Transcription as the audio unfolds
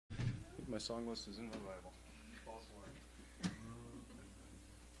My song list is in my Bible. False alarm.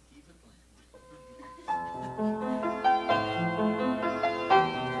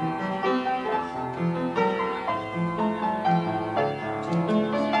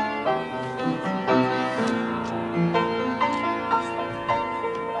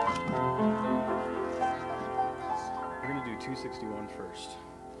 We're going to do 261 first.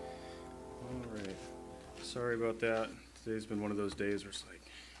 All right. Sorry about that. Today's been one of those days where it's like,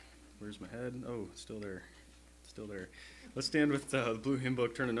 where's my head? Oh, it's still there. It's still there. Let's stand with the blue hymn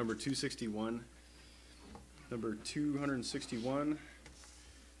book. Turn to number 261. Number 261,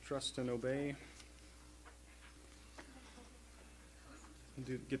 Trust and Obey.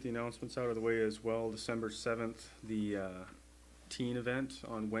 Get the announcements out of the way as well. December 7th, the teen event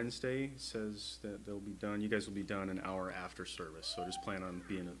on Wednesday says that they'll be done. You guys will be done an hour after service, so just plan on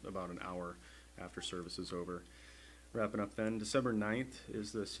being about an hour after service is over. Wrapping up then. December 9th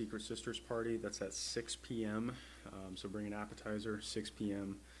is the Secret Sisters party. That's at 6 p.m. So bring an appetizer, 6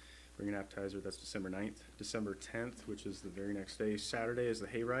 p.m. Bring an appetizer, that's December 9th. December 10th, which is the very next day. Saturday is the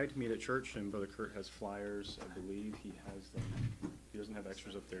hayride. Meet at church, and Brother Kurt has flyers. I believe he has them. He doesn't have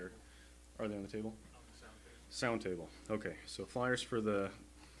extras up there. Are they on the table? On the sound table. Okay, so flyers for the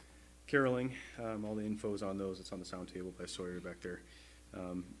caroling. All the info is on those. It's on the sound table by Sawyer back there.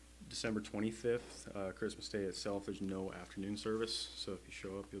 December 25th, Christmas Day itself, there's no afternoon service, so if you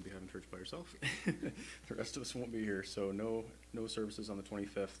show up, you'll be having church by yourself. The rest of us won't be here, so no services on the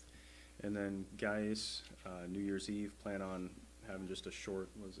 25th. And then, guys, New Year's Eve, plan on having just a short,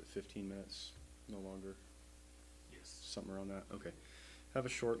 15 minutes? No longer? Yes. Something around that? Okay. Have a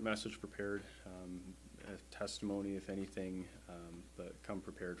short message prepared, a testimony, if anything, but come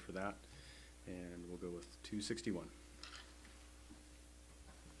prepared for that. And we'll go with 261.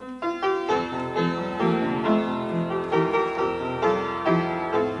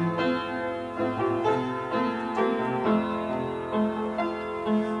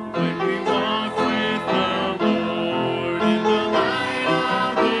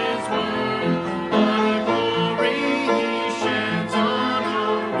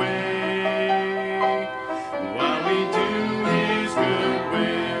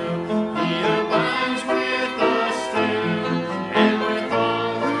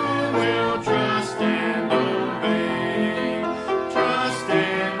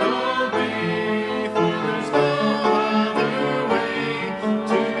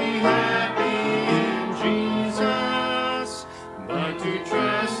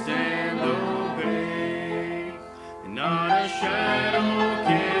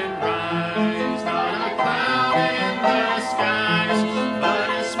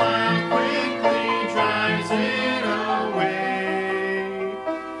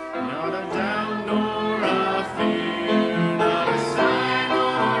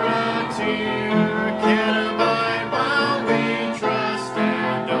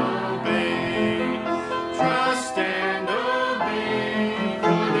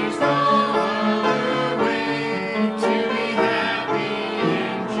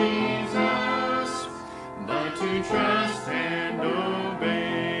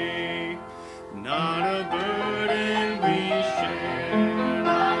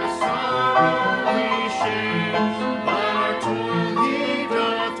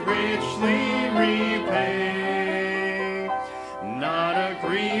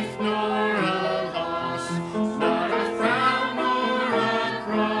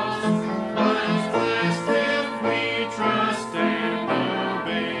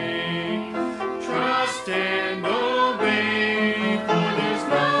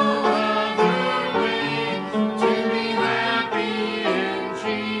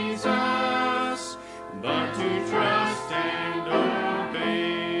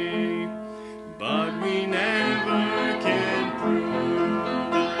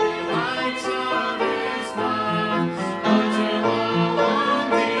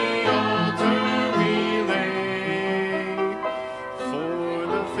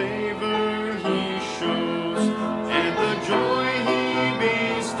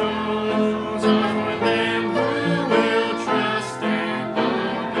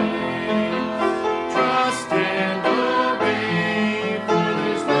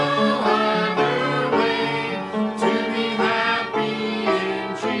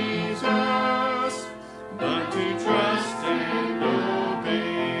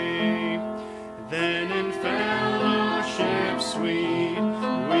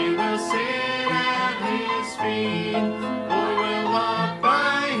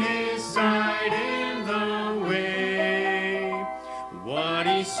 What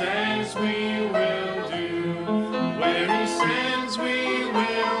he says we will do, where he sends we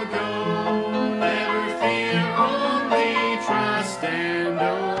will go.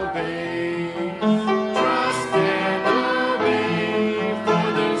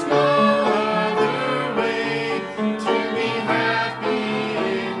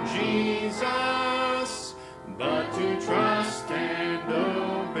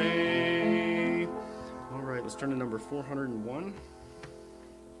 401.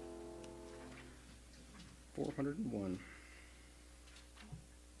 401.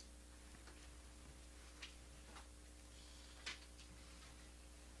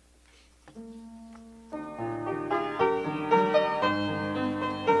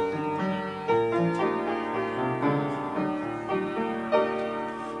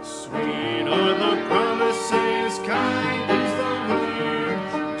 Sweet are the promises, kind is the word,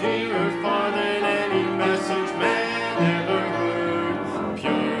 dearer far than any message man ever heard.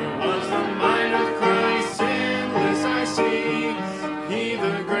 Pure was the mind of Christ, sinless I see. He,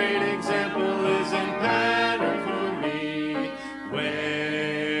 the great example, is in pattern for me.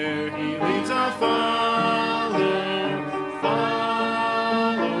 Where he leads, I'll follow,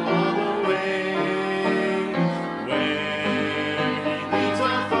 follow all the way. Where he leads,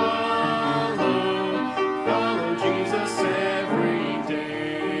 I'll follow Jesus every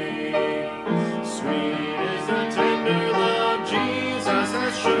day. Sweet is the tender love Jesus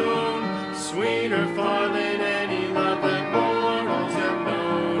has shown, sweeter far than any love that mortals have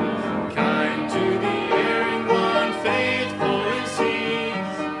known. Kind to the erring one, faithful is he.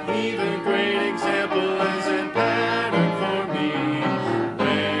 He, the great example, is in pattern for me.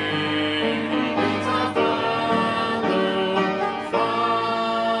 Where he leads, I'll follow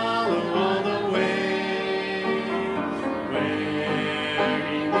all the way. Where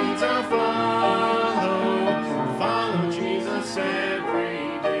he leads, I'll follow Jesus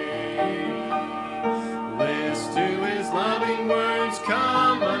every day. List to his loving words,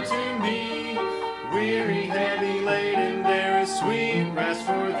 come unto me. Weary, heavy laden, there is sweet rest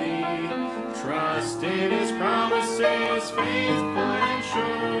for thee. Trust in his promises, faithful and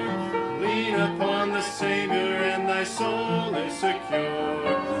sure. Lean upon the Savior and thy soul is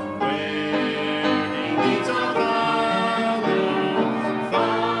secure. Where he leads, I'll follow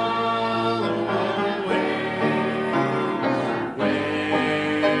all the way. Where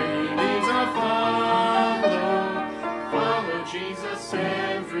he leads, I'll follow Jesus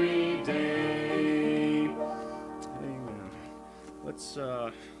every day. Amen. Let's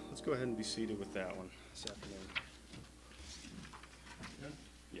go ahead and be seated with that one this afternoon.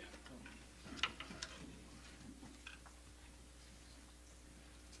 Yeah.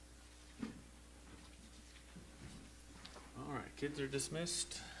 All right, kids are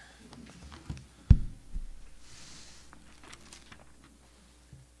dismissed.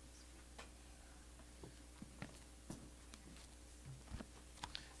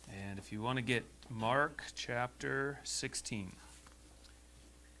 And if you want to get Mark chapter 16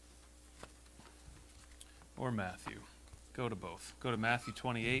 or Matthew, go to both. Go to Matthew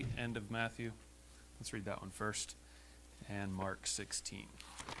 28, end of Matthew. Let's read that one first. And Mark 16.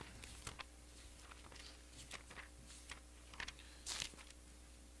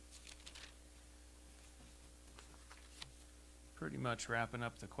 Pretty much wrapping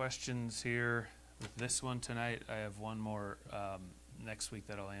up the questions here with this one tonight. I have one more next week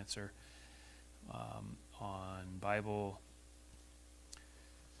that I'll answer on Bible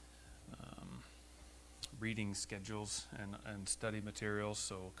reading schedules and study materials,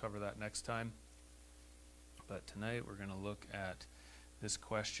 so we'll cover that next time. But tonight we're going to look at this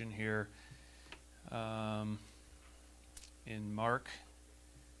question here. In Mark,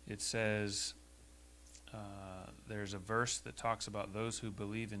 it says, there's a verse that talks about those who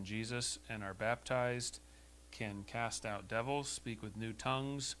believe in Jesus and are baptized can cast out devils, speak with new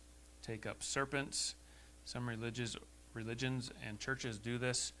tongues, take up serpents. Some religions and churches do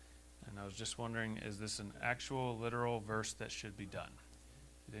this, and I was just wondering, is this an actual literal verse that should be done?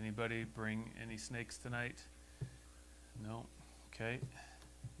 Did anybody bring any snakes tonight? No? Okay.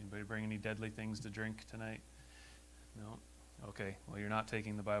 Anybody bring any deadly things to drink tonight? No? Okay. Well, you're not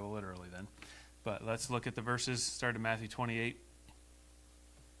taking the Bible literally then. But let's look at the verses. Start at Matthew 28.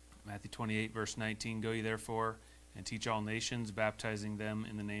 Matthew 28, verse 19. Go ye therefore and teach all nations, baptizing them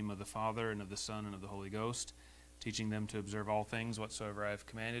in the name of the Father and of the Son and of the Holy Ghost, teaching them to observe all things whatsoever I have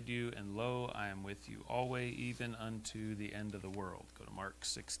commanded you. And lo, I am with you always, even unto the end of the world. Go to Mark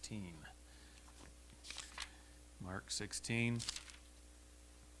 16. Mark 16.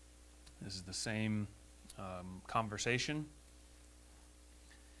 This is the same conversation.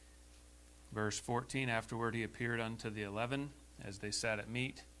 Verse 14, afterward he appeared unto the 11 as they sat at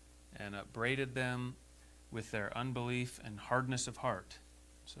meat, and upbraided them with their unbelief and hardness of heart.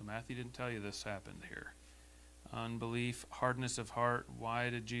 So Matthew didn't tell you this happened here. Unbelief, hardness of heart. Why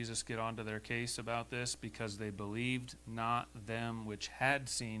did Jesus get onto their case about this? Because they believed not them which had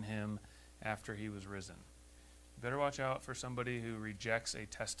seen him after he was risen. You better watch out for somebody who rejects a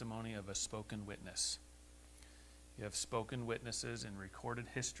testimony of a spoken witness. You have spoken witnesses in recorded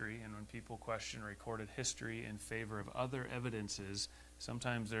history, and when people question recorded history in favor of other evidences,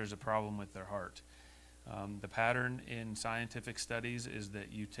 sometimes there's a problem with their heart. The pattern in scientific studies is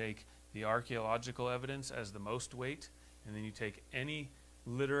that you take the archaeological evidence as the most weight, and then you take any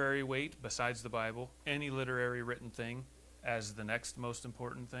literary weight besides the Bible, any literary written thing as the next most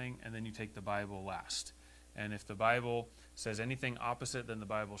important thing, and then you take the Bible last. And if the Bible says anything opposite, then the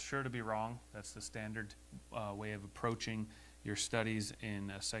Bible's sure to be wrong. That's the standard way of approaching your studies in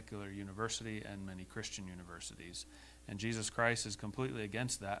a secular university and many Christian universities. And Jesus Christ is completely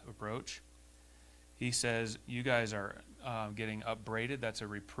against that approach. He says, you guys are getting upbraided. That's a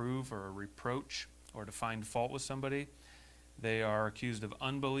reprove or a reproach, or to find fault with somebody. They are accused of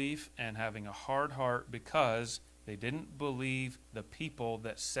unbelief and having a hard heart because they didn't believe the people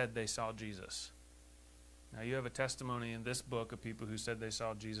that said they saw Jesus. Now, you have a testimony in this book of people who said they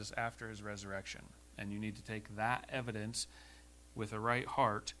saw Jesus after his resurrection. And you need to take that evidence with a right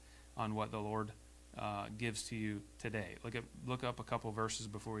heart on what the Lord gives to you today. Look up a couple verses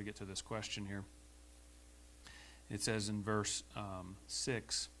before we get to this question here. It says in verse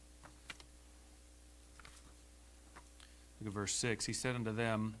 6, look at verse 6. He said unto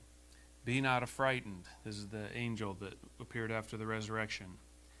them, be not affrighted. This is the angel that appeared after the resurrection.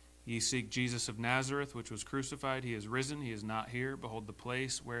 Ye seek Jesus of Nazareth, which was crucified. He is risen. He is not here. Behold the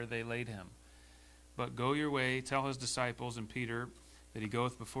place where they laid him. But go your way, tell his disciples and Peter that he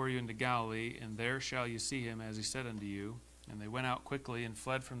goeth before you into Galilee, and there shall you see him, as he said unto you. And they went out quickly and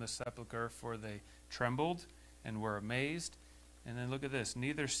fled from the sepulchre, for they trembled and were amazed. And then look at this.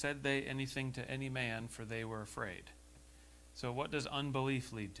 Neither said they anything to any man, for they were afraid. So what does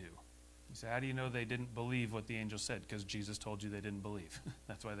unbelief lead to? You say, how do you know they didn't believe what the angel said? Because Jesus told you they didn't believe.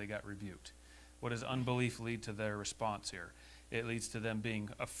 That's why they got rebuked. What does unbelief lead to their response here? It leads to them being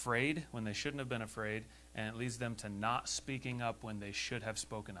afraid when they shouldn't have been afraid, and it leads them to not speaking up when they should have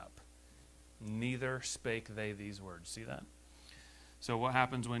spoken up. Neither spake they these words. See that? So what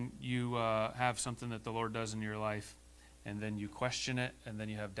happens when you have something that the Lord does in your life, and then you question it, and then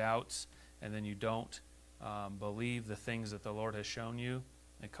you have doubts, and then you don't believe the things that the Lord has shown you?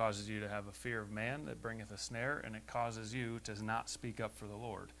 It causes you to have a fear of man that bringeth a snare, and it causes you to not speak up for the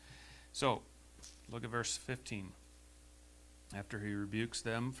Lord. So, look at verse 15. After he rebukes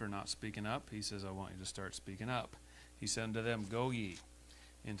them for not speaking up, he says, I want you to start speaking up. He said unto them, go ye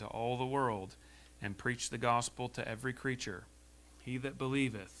into all the world, and preach the gospel to every creature. He that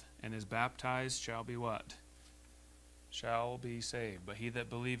believeth and is baptized shall be what? Shall be saved. But he that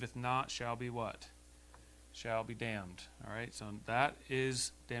believeth not shall be what? Shall be damned. All right, so that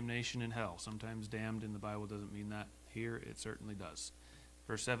is damnation in hell. Sometimes damned in the Bible doesn't mean that. Here it certainly does.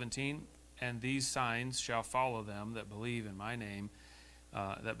 Verse 17, and these signs shall follow them that believe in my name,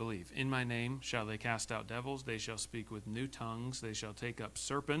 In my name shall they cast out devils, they shall speak with new tongues, they shall take up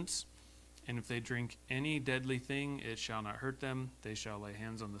serpents, and if they drink any deadly thing, it shall not hurt them. They shall lay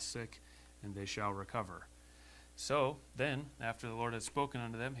hands on the sick, and they shall recover. So then, after the Lord had spoken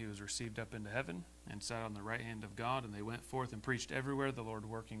unto them, he was received up into heaven and sat on the right hand of God, and they went forth and preached everywhere, the Lord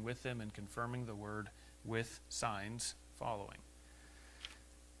working with them and confirming the word with signs following.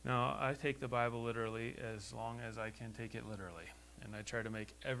 Now, I take the Bible literally as long as I can take it literally, and I try to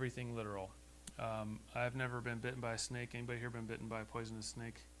make everything literal. I've never been bitten by a snake. Anybody here been bitten by a poisonous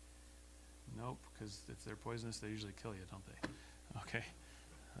snake? Nope, because if they're poisonous, they usually kill you, don't they? Okay.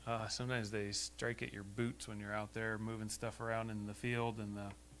 Sometimes they strike at your boots when you're out there moving stuff around in the field. And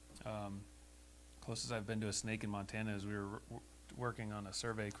the closest I've been to a snake in Montana is we were working on a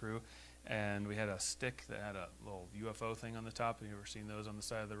survey crew, and we had a stick that had a little UFO thing on the top. Have you ever seen those on the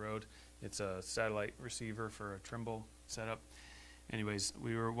side of the road? It's a satellite receiver for a Trimble setup. Anyways,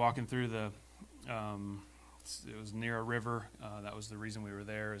 we were walking through it was near a river. That was the reason we were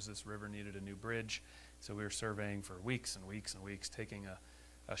there, is this river needed a new bridge. So we were surveying for weeks and weeks and weeks, taking a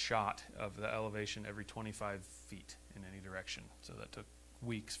shot of the elevation every 25 feet in any direction. So that took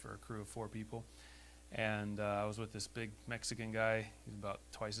weeks for a crew of 4 people. And I was with this big Mexican guy. He's about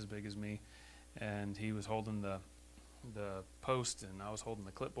twice as big as me. And he was holding the post, and I was holding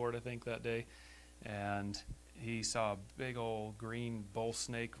the clipboard, I think, that day. And he saw a big old green bull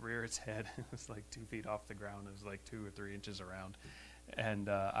snake rear its head. It was like 2 feet off the ground. It was like 2 or 3 inches around. And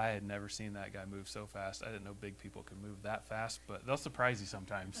I had never seen that guy move so fast. I didn't know big people could move that fast, but they'll surprise you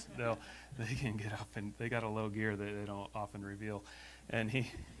sometimes. They can get up, and they got a low gear that they don't often reveal. And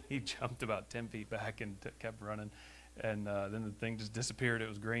he jumped about 10 feet back and kept running. And then the thing just disappeared. It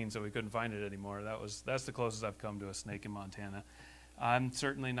was green, so we couldn't find it anymore. That's the closest I've come to a snake in Montana. I'm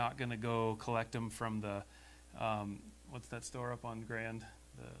certainly not going to go collect them from the, what's that store up on Grand,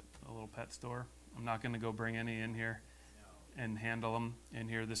 the little pet store? I'm not going to go bring any in here and handle them in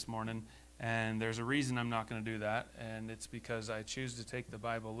here this morning. And there's a reason I'm not going to do that, and it's because I choose to take the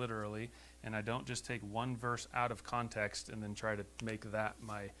Bible literally, and I don't just take one verse out of context and then try to make that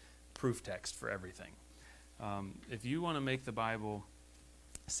my proof text for everything. If you want to make the Bible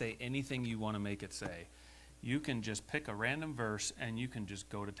say anything you want to make it say, you can just pick a random verse and you can just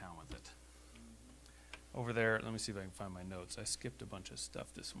go to town with it. Over there, let me see if I can find my notes. I skipped a bunch of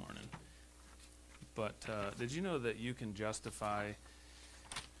stuff this morning. But did you know that you can justify...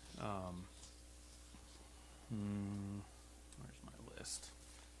 where's my list?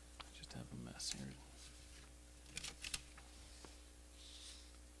 I just have a mess here.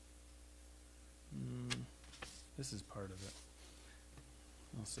 This is part of it.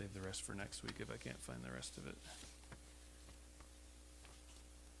 I'll save the rest for next week if I can't find the rest of it.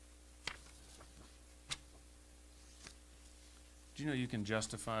 Do you know you can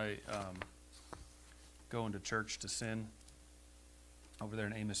justify going to church to sin? Over there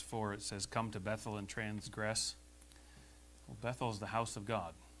in Amos 4, it says, "Come to Bethel and transgress." Well, Bethel is the house of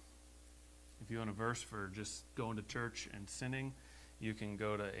God. If you want a verse for just going to church and sinning, you can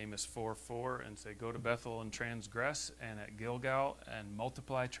go to Amos 4:4 and say, "Go to Bethel and transgress, and at Gilgal and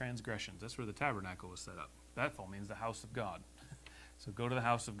multiply transgressions." That's where the tabernacle was set up. Bethel means the house of God. So go to the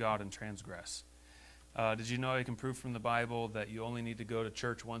house of God and transgress. Did you know you can prove from the Bible that you only need to go to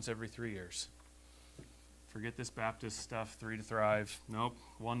church once every 3 years? Forget this Baptist stuff, 3 to thrive. Nope,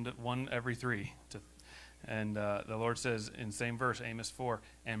 one every 3. And the Lord says in same verse, Amos 4,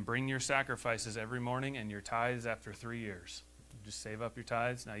 "And bring your sacrifices every morning and your tithes after 3 years." Just save up your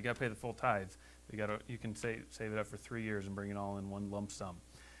tithes. Now you got to pay the full tithe. You can save it up for 3 years and bring it all in one lump sum.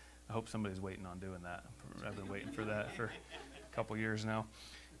 I hope somebody's waiting on doing that. I've been waiting for that for a couple years now.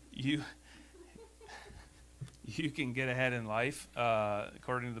 You can get ahead in life.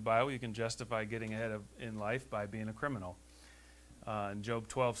 According to the Bible, you can justify getting ahead in life by being a criminal. In Job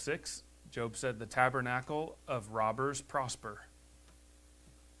 12:6, Job said, "The tabernacle of robbers prosper."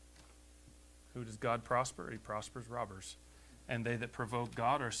 Who does God prosper? He prospers robbers. "And they that provoke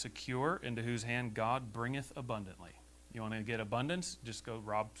God are secure, into whose hand God bringeth abundantly." You want to get abundance? Just go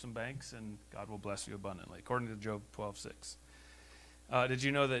rob some banks, and God will bless you abundantly, according to Job 12:6. Did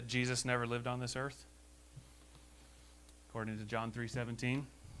you know that Jesus never lived on this earth? According to John 3:17,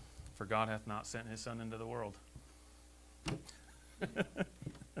 "For God hath not sent his Son into the world."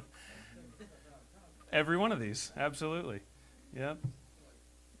 Every one of these, absolutely. Yep.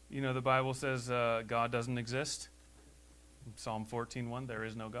 You know the Bible says God doesn't exist. Psalm 14:1, "There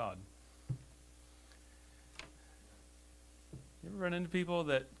is no God." You ever run into people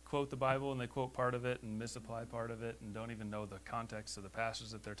that quote the Bible and they quote part of it and misapply part of it and don't even know the context of the passage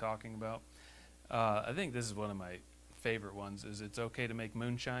that they're talking about? I think this is one of my favorite ones, is "It's okay to make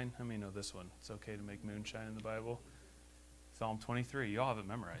moonshine." How many know this one? It's okay to make moonshine in the Bible. Psalm 23. You all have it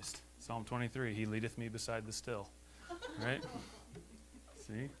memorized. Psalm 23, "He leadeth me beside the still." Right?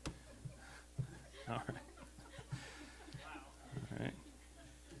 See? All right. All right.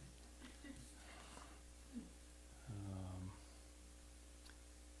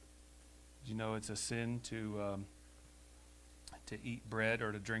 Did you know it's a sin to eat bread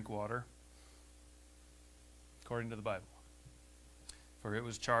or to drink water? According to the Bible. "For it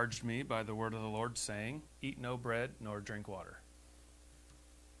was charged me by the word of the Lord, saying, Eat no bread nor drink water."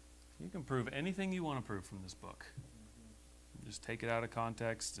 You can prove anything you want to prove from this book. Just take it out of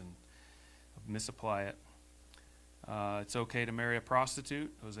context and misapply it. It's okay to marry a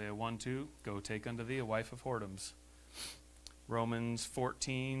prostitute. Hosea 1:2, "Go take unto thee a wife of whoredoms." Romans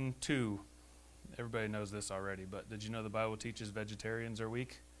 14:2. Everybody knows this already, but did you know the Bible teaches vegetarians are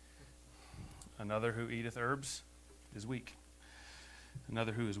weak? "Another who eateth herbs is weak."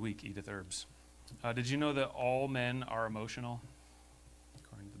 Another who is weak eateth herbs. Did you know that all men are emotional?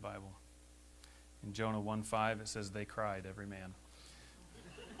 According to the Bible. In Jonah 1:5, it says, "They cried, every man."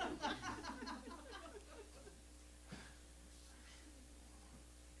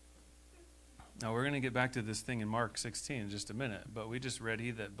 Now we're going to get back to this thing in Mark 16 in just a minute, but we just read,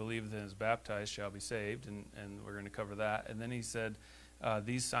 "He that believeth and is baptized shall be saved," and we're going to cover that. And then he said,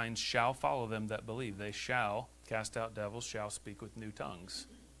 "These signs shall follow them that believe. They shall cast out devils, shall speak with new tongues."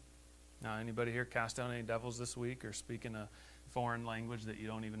 Now, anybody here cast out any devils this week or speak in a foreign language that you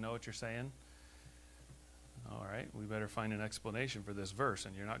don't even know what you're saying? All right, we better find an explanation for this verse,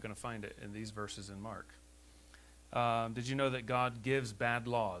 and you're not going to find it in these verses in Mark. Did you know that God gives bad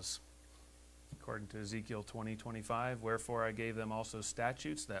laws? According to Ezekiel 20:25, "Wherefore I gave them also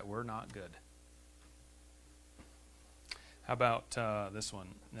statutes that were not good." How about this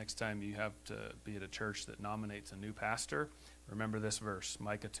one? Next time you have to be at a church that nominates a new pastor, remember this verse,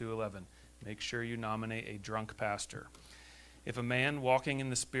 Micah 2:11. Make sure you nominate a drunk pastor. If a man walking in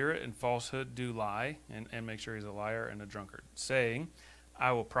the Spirit and falsehood do lie, and make sure he's a liar and a drunkard, saying,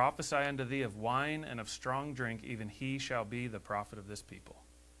 I will prophesy unto thee of wine and of strong drink, even he shall be the prophet of this people.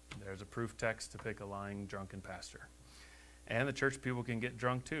 There's a proof text to pick a lying, drunken pastor. And the church people can get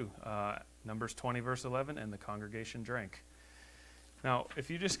drunk too. Numbers 20, verse 11, and the congregation drank. Now,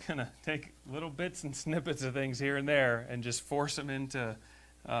 if you just kind of take little bits and snippets of things here and there and just force them into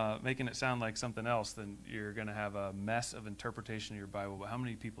making it sound like something else, then you're going to have a mess of interpretation of your Bible. But how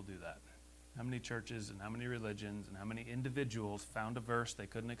many people do that? How many churches and how many religions and how many individuals found a verse, they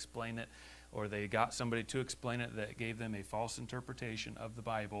couldn't explain it, or they got somebody to explain it that gave them a false interpretation of the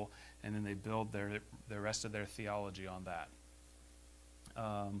Bible, and then they build the rest of their theology on that.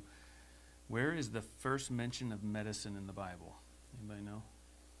 Where is the first mention of medicine in the Bible? Anybody know?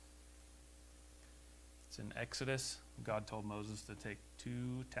 It's in Exodus. God told Moses to take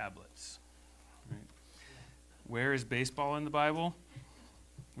 2 tablets. Right. Where is baseball in the Bible?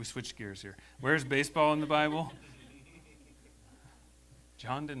 We switched gears here. Where's baseball in the Bible?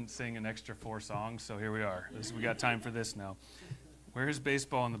 John didn't sing an extra 4 songs, so here we are. We got time for this now. Where's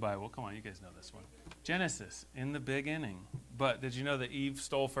baseball in the Bible? Come on, you guys know this one. Genesis, in the beginning. But did you know that Eve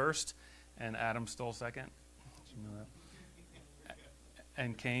stole first and Adam stole second? Did you know that?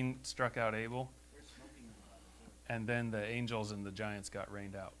 And Cain struck out Abel. And then the angels and the giants got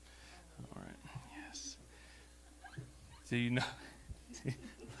rained out. All right. Yes. Do you know?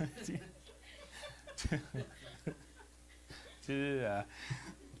 Do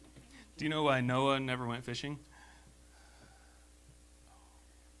you know why Noah never went fishing?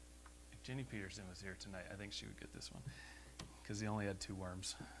 If Jenny Peterson was here tonight, I think she would get this one, because he only had 2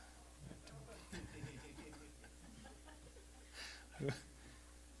 worms.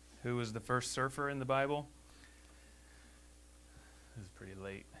 Who was the first surfer in the Bible? This is pretty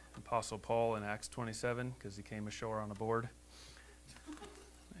late. Apostle Paul in Acts 27, because he came ashore on a board.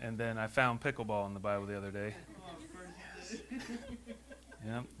 And then I found pickleball in the Bible the other day. Yes.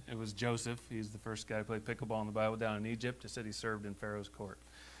 Yeah, it was Joseph. He's the first guy to play pickleball in the Bible down in Egypt. It said he served in Pharaoh's court.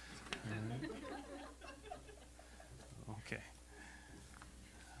 Okay.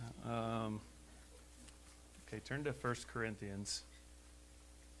 Okay, turn to 1 Corinthians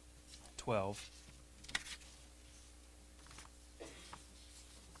 12.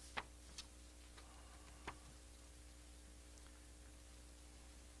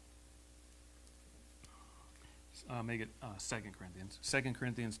 Make it 2 Corinthians. 2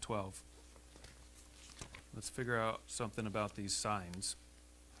 Corinthians 12. Let's figure out something about these signs.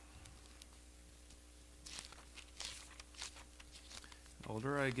 The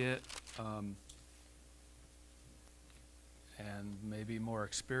older I get, and maybe more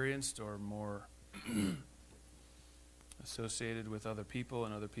experienced or more associated with other people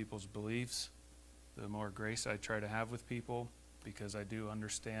and other people's beliefs, the more grace I try to have with people, because I do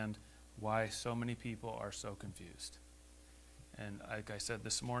understand why so many people are so confused. And like I said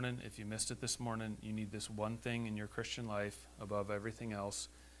this morning, if you missed it this morning, you need this one thing in your Christian life above everything else.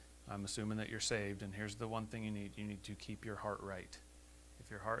 I'm assuming that you're saved, and here's the one thing you need. You need to keep your heart right. If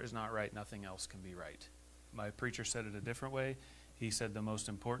your heart is not right, nothing else can be right. My preacher said it a different way. He said the most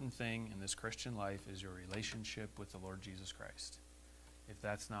important thing in this Christian life is your relationship with the Lord Jesus Christ. If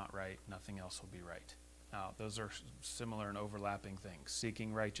that's not right, nothing else will be right. Now, those are similar and overlapping things.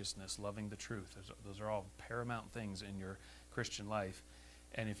 Seeking righteousness, loving the truth. Those are all paramount things in your Christian life.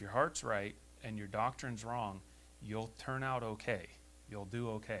 And if your heart's right and your doctrine's wrong, you'll turn out okay. You'll do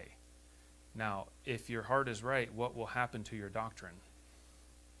okay. Now, if your heart is right, what will happen to your doctrine?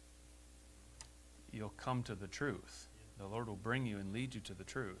 You'll come to the truth. The Lord will bring you and lead you to the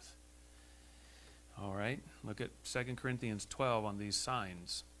truth. All right, look at 2 Corinthians 12 on these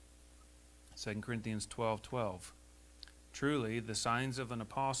signs. 2 Corinthians 12:12. Truly, the signs of an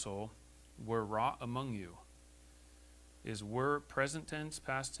apostle were wrought among you. Is were present tense,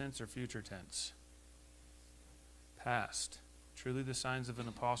 past tense, or future tense? Past. Truly, the signs of an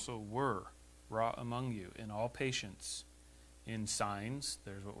apostle were wrought among you in all patience, in signs,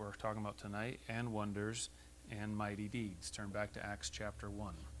 there's what we're talking about tonight, and wonders, and mighty deeds. Turn back to Acts chapter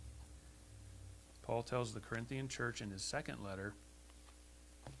 1. Paul tells the Corinthian church in his second letter,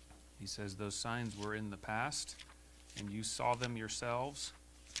 he says those signs were in the past, and you saw them yourselves,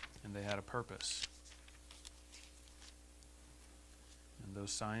 and they had a purpose. And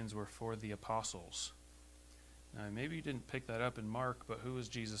those signs were for the apostles. Now, maybe you didn't pick that up in Mark, but who was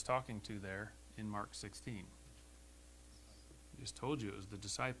Jesus talking to there in Mark 16? He just told you it was the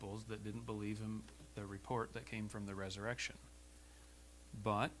disciples that didn't believe him, the report that came from the resurrection.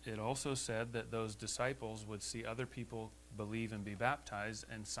 But it also said that those disciples would see other people believe and be baptized,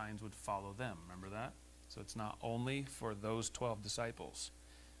 and signs would follow them. Remember that? So it's not only for those 12 disciples,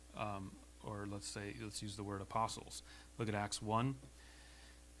 or let's use the word apostles. Look at Acts 1.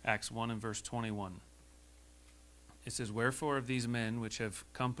 Acts 1 and verse 21. It says, "Wherefore of these men which have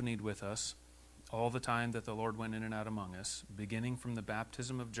companied with us all the time that the Lord went in and out among us, beginning from the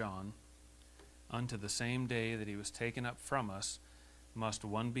baptism of John unto the same day that he was taken up from us, must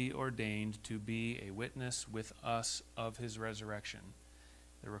one be ordained to be a witness with us of his resurrection."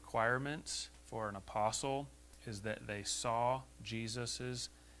 The requirements for an apostle is that they saw Jesus'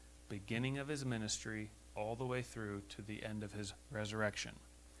 beginning of his ministry all the way through to the end of his resurrection.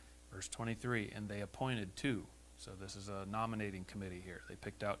 Verse 23, "And they appointed two." So this is a nominating committee here. They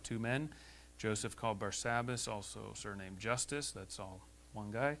picked out two men, Joseph called Barsabbas, also surnamed Justus. That's all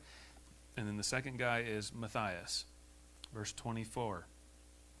one guy. And then the second guy is Matthias. Verse 24,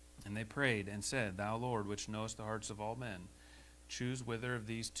 "And they prayed and said, Thou, Lord, which knowest the hearts of all men, choose whither of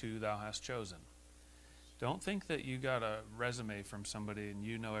these two thou hast chosen." Don't think that you got a resume from somebody and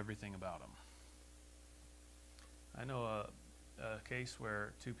you know everything about them. I know a case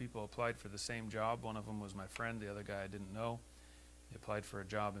where two people applied for the same job. One of them was my friend, the other guy I didn't know. They applied for a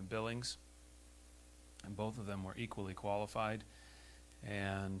job in Billings, and both of them were equally qualified.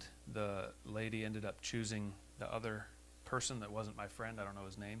 And the lady ended up choosing the other person that wasn't my friend. I don't know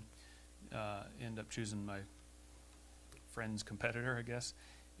his name. Ended up choosing my friend's competitor, I guess,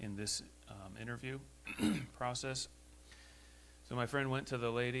 in this interview process. So my friend went to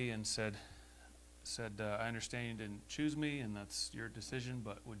the lady and said, "I understand you didn't choose me, and that's your decision,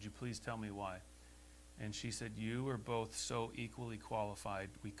 but would you please tell me why?" And she said, "You were both so equally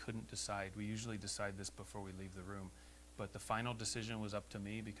qualified, we couldn't decide. We usually decide this before we leave the room. But the final decision was up to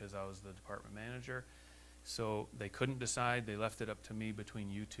me because I was the department manager. So they couldn't decide. They left it up to me between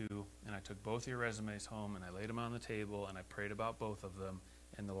you two. And I took both your resumes home, and I laid them on the table, and I prayed about both of them.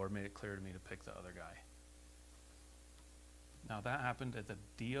 And the Lord made it clear to me to pick the other guy." Now that happened at the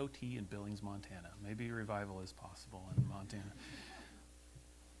DOT in Billings, Montana. Maybe a revival is possible in Montana.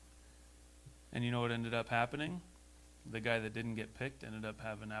 And you know what ended up happening? The guy that didn't get picked ended up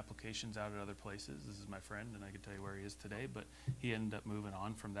having applications out at other places. This is my friend, and I can tell you where he is today, but he ended up moving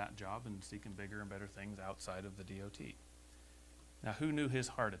on from that job and seeking bigger and better things outside of the DOT. Now, who knew his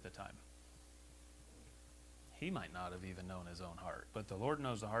heart at the time? He might not have even known his own heart, but the Lord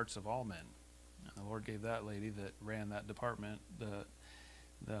knows the hearts of all men. And the Lord gave that lady that ran that department the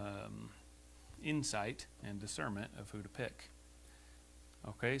insight and discernment of who to pick.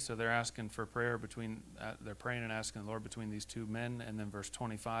 Okay, so they're asking for prayer they're praying and asking the Lord between these two men. And then verse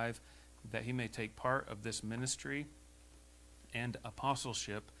 25, "That he may take part of this ministry and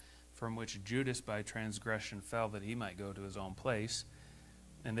apostleship, from which Judas by transgression fell, that he might go to his own place.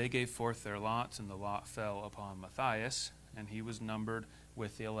 And they gave forth their lots, and the lot fell upon Matthias, and he was numbered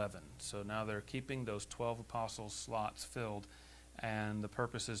with the 11. So now they're keeping those 12 apostles' slots filled, and the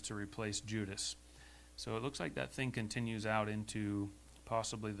purpose is to replace Judas. So it looks like that thing continues out into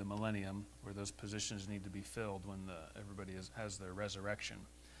possibly the millennium, where those positions need to be filled when everybody has their resurrection.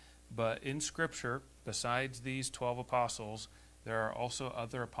 But in Scripture, besides these 12 apostles, there are also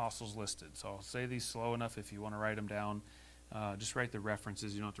other apostles listed. So I'll say these slow enough if you want to write them down. Just write the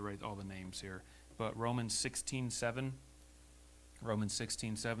references. You don't have to write all the names here. But Romans 16:7. Romans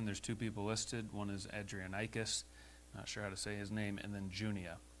 16:7, there's two people listed. One is Adrianicus, not sure how to say his name, and then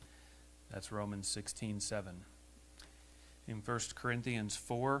Junia. That's Romans 16:7. In 1 Corinthians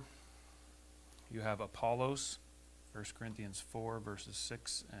 4, you have Apollos. 1 Corinthians 4, verses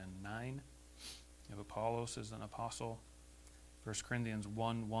 6 and 9. You have Apollos as an apostle. 1 Corinthians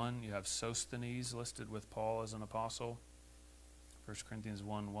 1:1, you have Sosthenes listed with Paul as an apostle. 1 Corinthians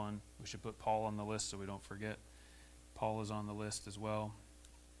 1:1, we should put Paul on the list so we don't forget. Paul is on the list as well.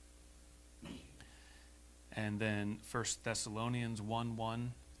 And then 1 Thessalonians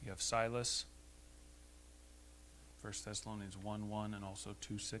 1:1, you have Silas. 1 Thessalonians 1:1 and also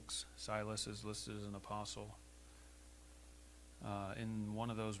 2:6, Silas is listed as an apostle. In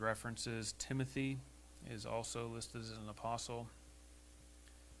one of those references, Timothy is also listed as an apostle.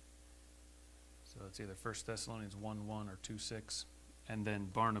 So it's either 1 Thessalonians 1:1 or 2:6. And then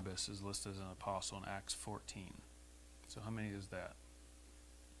Barnabas is listed as an apostle in Acts 14. So how many is that?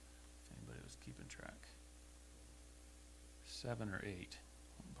 If anybody was keeping track. 7 or 8.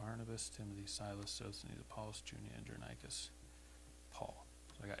 Barnabas, Timothy, Silas, Sosthenes, Apollos, Junia, Adrianicus, Paul.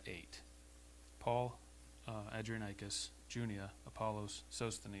 So I got 8. Paul, Adrianicus, Junia, Apollos,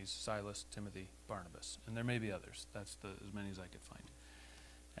 Sosthenes, Silas, Timothy, Barnabas. And there may be others. That's as many as I could find.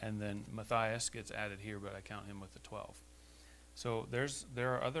 And then Matthias gets added here, but I count him with the 12. So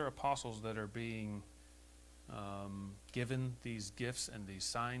there are other apostles that are being given these gifts and these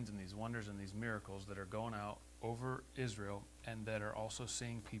signs and these wonders and these miracles that are going out over Israel, and that are also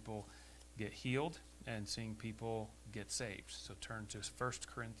seeing people get healed and seeing people get saved. So turn to 1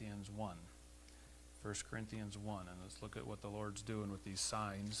 Corinthians 1. 1 Corinthians 1, and let's look at what the Lord's doing with these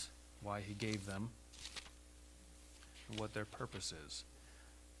signs, why he gave them, and what their purpose is.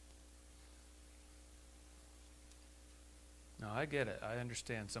 Now, I get it. I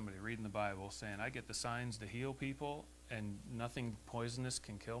understand somebody reading the Bible saying, I get the signs to heal people, and nothing poisonous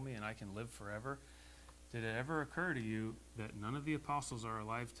can kill me, and I can live forever. Did it ever occur to you that none of the apostles are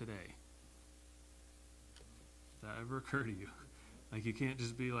alive today? Did that ever occur to you? Like, you can't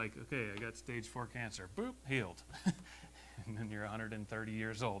just be like, okay, I got stage 4 cancer. Boop, healed. And then you're 130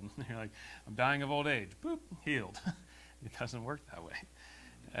 years old. And you're like, I'm dying of old age. Boop, healed. It doesn't work that way.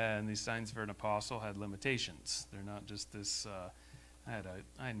 And these signs for an apostle had limitations. They're not just this,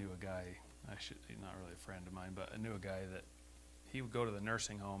 I knew a guy, he's not really a friend of mine, but I knew a guy that he would go to the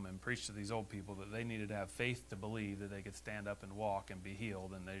nursing home and preach to these old people that they needed to have faith to believe that they could stand up and walk and be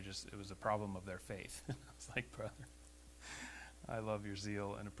healed, and it was a problem of their faith. I was like, brother, I love your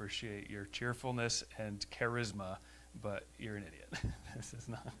zeal and appreciate your cheerfulness and charisma, but you're an idiot. That's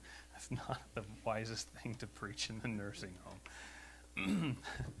not the wisest thing to preach in the nursing home.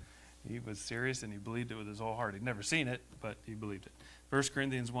 He was serious, and he believed it with his whole heart. He'd never seen it, but he believed it. 1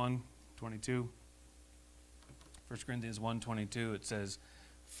 Corinthians 1:22. 1 Corinthians 1:22, it says,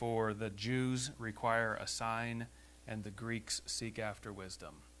 for the Jews require a sign, and the Greeks seek after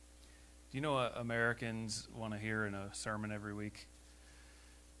wisdom. Do you know what Americans want to hear in a sermon every week?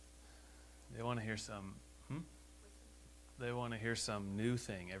 They want to hear They want to hear some new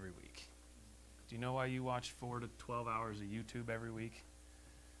thing every week. Do you know why you watch 4 to 12 hours of YouTube every week?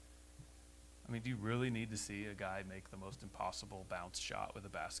 I mean, do you really need to see a guy make the most impossible bounce shot with a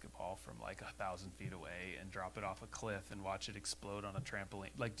basketball from like 1,000 feet away and drop it off a cliff and watch it explode on a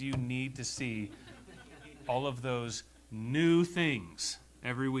trampoline? Like, do you need to see all of those new things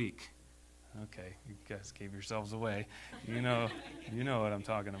every week? Okay, you guys gave yourselves away. You know what I'm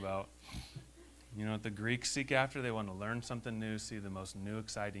talking about. You know what the Greeks seek after? They want to learn something new, see the most new,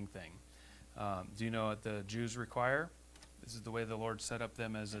 exciting thing. Do you know what the Jews require? This is the way the Lord set up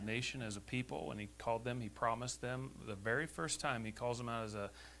them as a nation, as a people. When he called them, he promised them. The very first time he calls them out as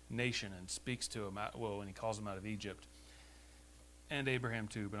a nation and speaks to them, when he calls them out of Egypt. And Abraham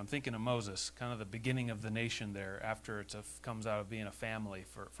too, but I'm thinking of Moses, kind of the beginning of the nation there, after it comes out of being a family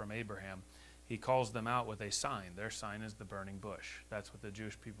from Abraham. He calls them out with a sign. Their sign is the burning bush. That's what the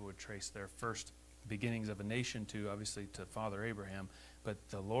Jewish people would trace their first beginnings of a nation to, obviously to Father Abraham. But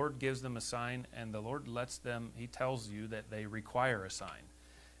the Lord gives them a sign, and the Lord lets them, he tells you that they require a sign.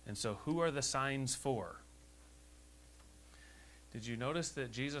 And so who are the signs for? Did you notice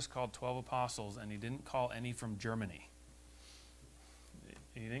that Jesus called 12 apostles, and he didn't call any from Germany?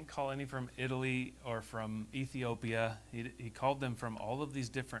 He didn't call any from Italy or from Ethiopia. He called them from all of these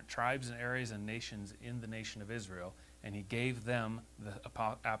different tribes and areas and nations in the nation of Israel, and he gave them the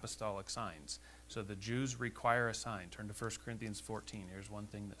apostolic signs. So the Jews require a sign. Turn to 1 Corinthians 14. Here's one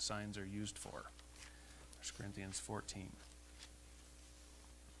thing that signs are used for. 1 Corinthians 14.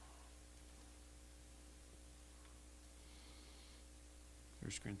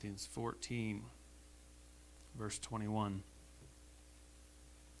 First Corinthians 14, verse 21.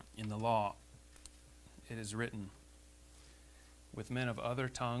 In the law, it is written, with men of other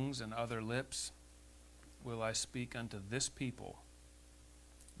tongues and other lips will I speak unto this people.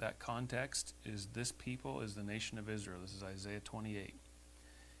 That context is this people is the nation of Israel. This is Isaiah 28.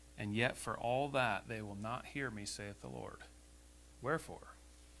 And yet for all that they will not hear me, saith the Lord. Wherefore?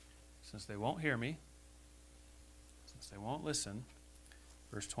 Since they won't hear me, since they won't listen,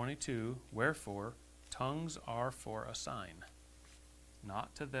 verse 22, wherefore tongues are for a sign,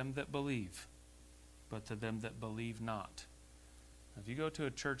 not to them that believe, but to them that believe not. If you go to a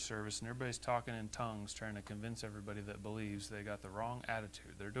church service and everybody's talking in tongues trying to convince everybody that believes, they got the wrong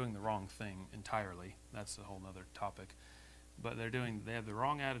attitude. They're doing the wrong thing entirely. That's a whole other topic. But they have the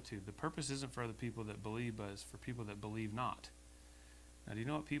wrong attitude. The purpose isn't for the people that believe, but it's for people that believe not. Now, do you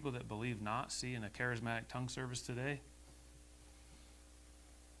know what people that believe not see in a charismatic tongue service today?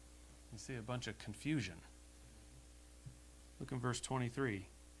 You see a bunch of confusion. Look in verse 23.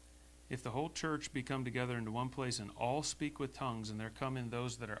 If the whole church be come together into one place and all speak with tongues, and there come in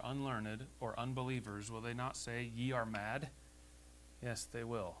those that are unlearned or unbelievers, will they not say, ye are mad? Yes, they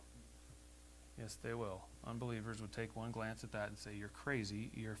will. Yes, they will. Unbelievers would take one glance at that and say, you're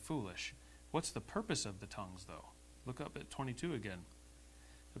crazy, you're foolish. What's the purpose of the tongues, though? Look up at 22 again.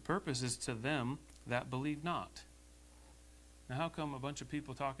 The purpose is to them that believe not. Now, how come a bunch of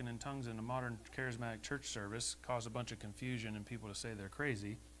people talking in tongues in a modern charismatic church service cause a bunch of confusion and people to say they're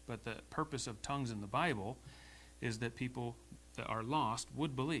crazy? But the purpose of tongues in the Bible is that people that are lost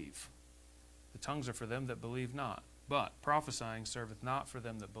would believe. The tongues are for them that believe not. But prophesying serveth not for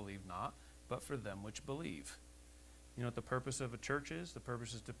them that believe not, but for them which believe. You know what the purpose of a church is? The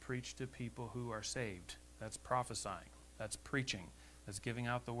purpose is to preach to people who are saved. That's prophesying. That's preaching. That's giving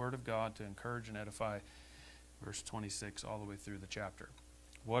out the word of God to encourage and edify. Verse 26 all the way through the chapter.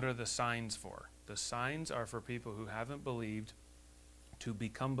 What are the signs for? The signs are for people who haven't believed to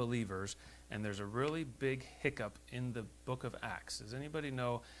become believers, and there's a really big hiccup in the book of Acts. Does anybody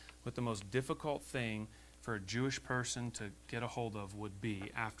know what the most difficult thing for a Jewish person to get a hold of would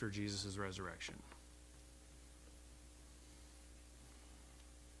be after Jesus' resurrection?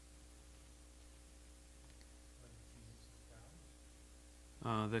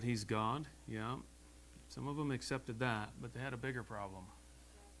 That he's God, yeah. Some of them accepted that, but they had a bigger problem.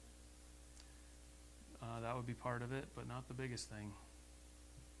 That would be part of it, but not the biggest thing.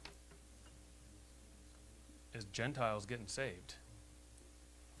 Is Gentiles getting saved.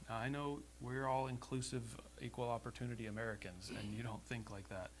 Now, I know we're all inclusive, equal opportunity Americans, and you don't think like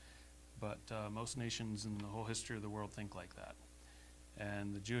that. But most nations in the whole history of the world think like that.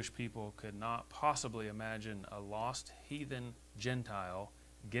 And the Jewish people could not possibly imagine a lost heathen Gentile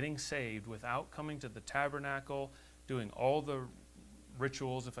getting saved without coming to the tabernacle, doing all the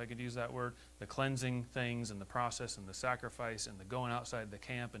rituals, if I could use that word, the cleansing things and the process and the sacrifice and the going outside the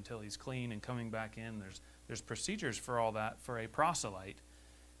camp until he's clean and coming back in. There's procedures for all that for a proselyte,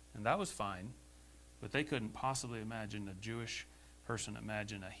 and that was fine, but they couldn't possibly imagine a Jewish person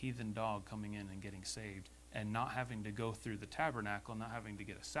imagine a heathen dog coming in and getting saved and not having to go through the tabernacle, not having to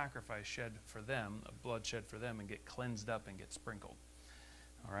get a sacrifice shed for them, a blood shed for them, and get cleansed up and get sprinkled.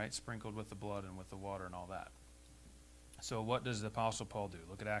 All right, sprinkled with the blood and with the water and all that. So what does the Apostle Paul do?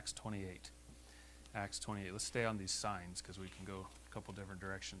 Look at Acts 28. Acts 28. Let's stay on these signs because we can go a couple different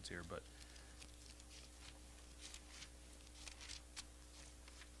directions here. But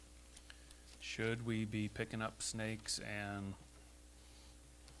should we be picking up snakes and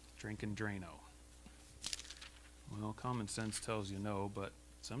drinking Drano? Well, common sense tells you no, but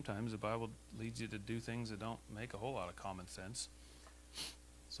sometimes the Bible leads you to do things that don't make a whole lot of common sense.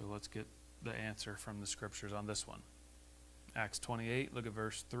 So let's get the answer from the scriptures on this one. Acts 28, look at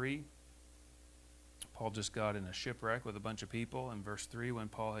verse 3. Paul just got in a shipwreck with a bunch of people. In verse 3, when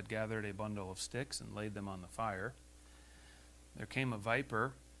Paul had gathered a bundle of sticks and laid them on the fire, there came a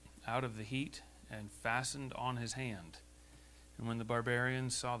viper out of the heat and fastened on his hand. And when the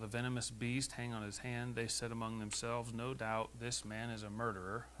barbarians saw the venomous beast hang on his hand, they said among themselves, no doubt this man is a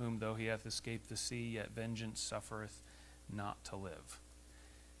murderer, whom though he hath escaped the sea, yet vengeance suffereth not to live.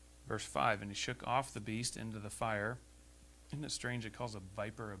 Verse 5, and he shook off the beast into the fire. Isn't it strange it calls a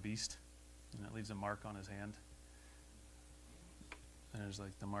viper a beast? And it leaves a mark on his hand. And there's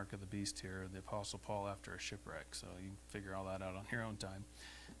like the mark of the beast here, the Apostle Paul after a shipwreck. So you can figure all that out on your own time.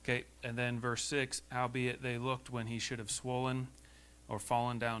 Okay, and then verse 6, howbeit they looked when he should have swollen or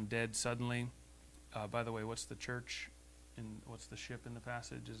fallen down dead suddenly. By the way, what's the church? What's the ship in the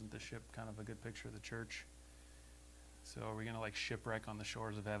passage? Isn't the ship kind of a good picture of the church? So are we going to like shipwreck on the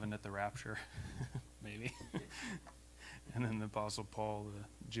shores of heaven at the rapture? Maybe. And then the Apostle Paul, the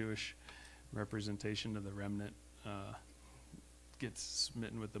Jewish representation of the remnant, gets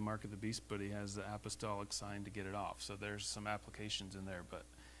smitten with the mark of the beast, but he has the apostolic sign to get it off. So there's some applications in there, but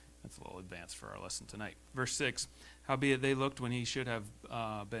that's a little advanced for our lesson tonight. Verse 6, howbeit they looked when he should have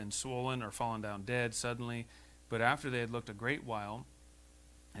been swollen or fallen down dead suddenly, but after they had looked a great while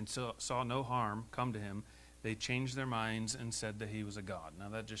and saw no harm come to him, they changed their minds and said that he was a god. Now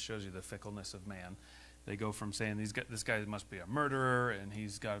that just shows you the fickleness of man. They go from saying this guy must be a murderer and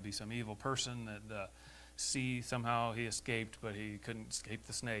he's got to be some evil person that sea somehow he escaped, but he couldn't escape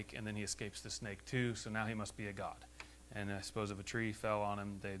the snake, and then he escapes the snake too, so now he must be a god. And I suppose if a tree fell on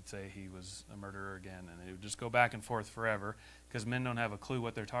him, they'd say he was a murderer again, and it would just go back and forth forever because men don't have a clue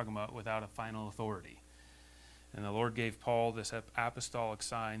what they're talking about without a final authority. And the Lord gave Paul this apostolic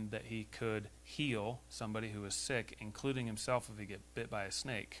sign that he could heal somebody who was sick, including himself if he get bit by a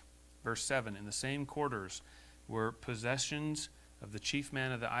snake. Verse 7, in the same quarters were possessions of the chief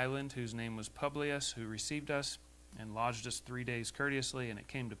man of the island, whose name was Publius, who received us and lodged us 3 days courteously. And it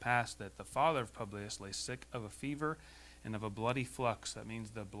came to pass that the father of Publius lay sick of a fever and of a bloody flux. That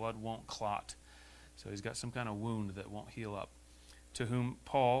means the blood won't clot. So he's got some kind of wound that won't heal up. To whom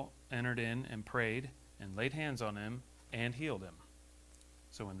Paul entered in and prayed and laid hands on him and healed him.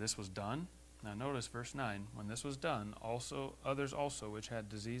 So when this was done, now notice verse 9, when this was done, others also which had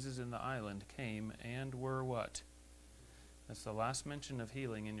diseases in the island came and were what? That's the last mention of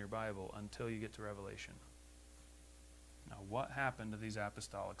healing in your Bible until you get to Revelation. Now, what happened to these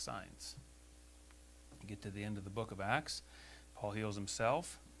apostolic signs? You get to the end of the book of Acts, Paul heals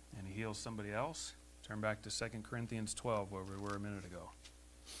himself, and he heals somebody else. Turn back to 2 Corinthians 12, where we were a minute ago.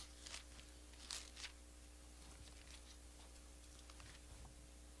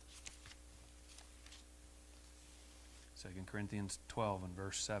 2 Corinthians 12 and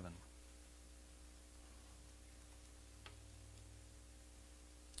verse 7.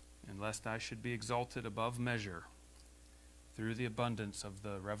 And lest I should be exalted above measure through the abundance of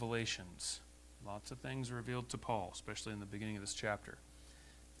the revelations. Lots of things revealed to Paul, especially in the beginning of this chapter.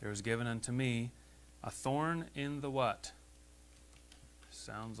 There was given unto me a thorn in the what?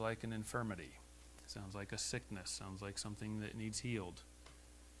 Sounds like an infirmity. Sounds like a sickness. Sounds like something that needs healed.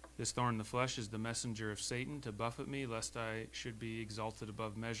 This thorn in the flesh is the messenger of Satan to buffet me, lest I should be exalted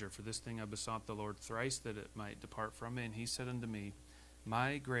above measure. For this thing I besought the Lord thrice, that it might depart from me. And he said unto me,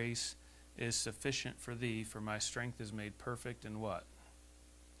 My grace is sufficient for thee, for my strength is made perfect in what?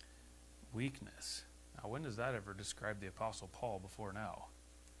 Weakness. Now, when does that ever describe the Apostle Paul before now?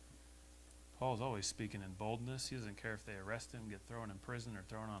 Paul's always speaking in boldness. He doesn't care if they arrest him, get thrown in prison, or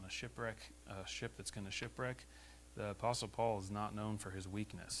thrown on a ship that's going to shipwreck. The Apostle Paul is not known for his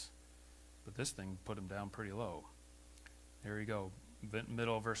weakness. But this thing put him down pretty low. Here we go.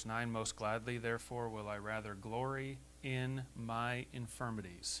 Middle of verse 9, Most gladly, therefore, will I rather glory in my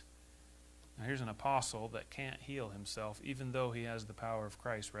infirmities. Now here's an apostle that can't heal himself, even though he has the power of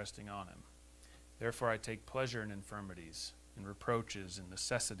Christ resting on him. Therefore I take pleasure in infirmities, in reproaches, in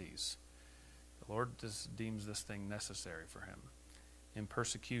necessities. The Lord deems this thing necessary for him. In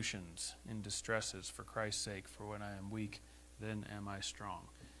persecutions, in distresses, for Christ's sake, for when I am weak, then am I strong.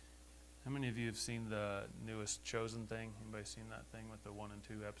 How many of you have seen the newest Chosen thing? Anybody seen that thing with the 1 and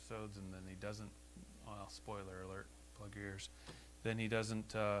 2 episodes, and then he doesn't, well, spoiler alert, plug your ears, then he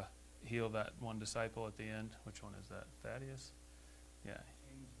doesn't heal that one disciple at the end? Which one is that? Thaddeus? Yeah.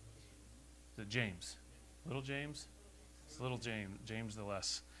 Is it James? Little James? It's little James. James the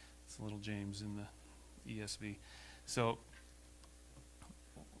less. It's little James in the ESV. So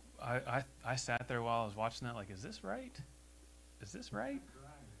I sat there while I was watching that like, is this right? Is this right?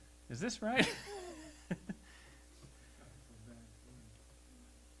 Is this right?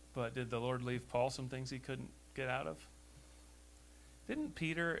 But did the Lord leave Paul some things he couldn't get out of? Didn't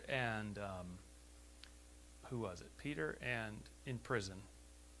Peter and, who was it? Peter and in prison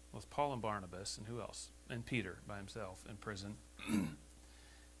was Paul and Barnabas, and who else? And Peter by himself in prison.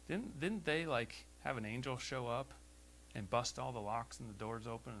 Didn't they like have an angel show up and bust all the locks and the doors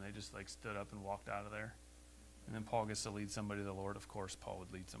open, and they just like stood up and walked out of there? And then Paul gets to lead somebody to the Lord. Of course, Paul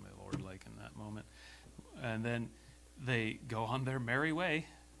would lead somebody to the Lord like in that moment. And then they go on their merry way.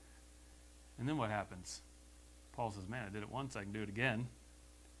 And then what happens? Paul says, man, I did it once, I can do it again.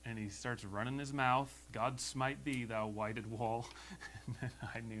 And he starts running his mouth. God smite thee, thou whited wall. And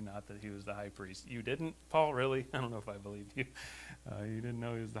I knew not that he was the high priest. You didn't, Paul, really? I don't know if I believed you. You didn't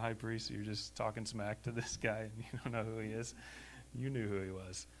know he was the high priest. You're just talking smack to this guy, and you don't know who he is. You knew who he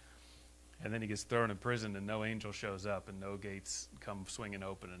was. And then he gets thrown in prison, and no angel shows up, and no gates come swinging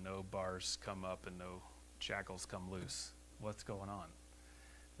open, and no bars come up, and no shackles come loose. What's going on?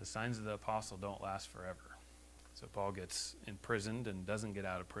 The signs of the apostle don't last forever. So Paul gets imprisoned and doesn't get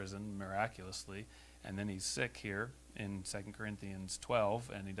out of prison miraculously, and then he's sick here in 2 Corinthians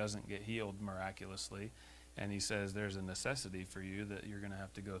 12, and he doesn't get healed miraculously. And he says there's a necessity for you that you're going to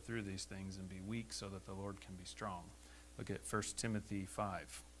have to go through these things and be weak so that the Lord can be strong. Look at 1 Timothy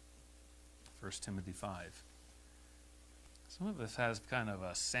 5. 1 Timothy 5. Some of us has kind of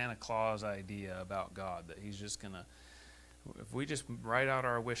a Santa Claus idea about God, that he's just going to, if we just write out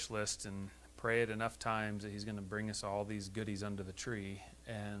our wish list and pray it enough times, that he's going to bring us all these goodies under the tree.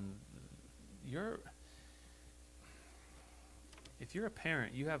 And if you're a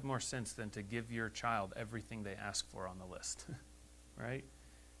parent, you have more sense than to give your child everything they ask for on the list, right?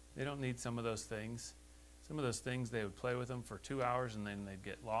 They don't need some of those things. Some of those things, they would play with them for 2 hours and then they'd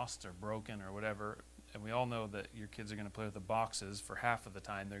get lost or broken or whatever. And we all know that your kids are going to play with the boxes for half of the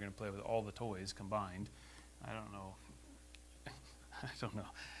time. They're going to play with all the toys combined. I don't know. I don't know.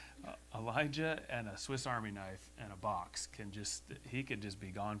 Elijah and a Swiss Army knife and a box he could just be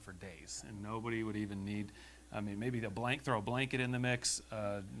gone for days, and nobody would even need, I mean, maybe throw a blanket in the mix,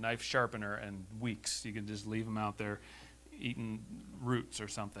 knife sharpener, and weeks. You could just leave him out there eating roots or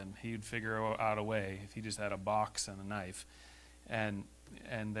something. He'd figure out a way if he just had a box and a knife. And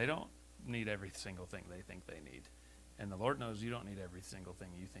they don't need every single thing they think they need. And the Lord knows you don't need every single thing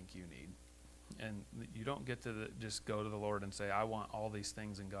you think you need. And you don't get to just go to the Lord and say, I want all these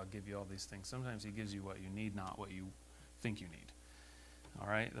things, and God give you all these things. Sometimes he gives you what you need, not what you think you need. All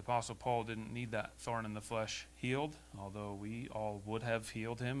right, the Apostle Paul didn't need that thorn in the flesh healed, although we all would have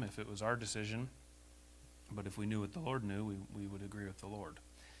healed him if it was our decision. But if we knew what the Lord knew, we would agree with the Lord.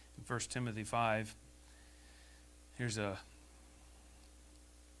 In 1 Timothy 5, here's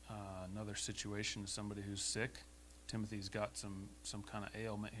another situation of somebody who's sick. Timothy's got some kind of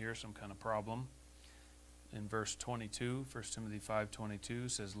ailment here, some kind of problem. In verse 22, 1 Timothy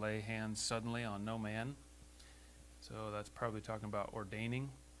 5:22 says, lay hands suddenly on no man. So that's probably talking about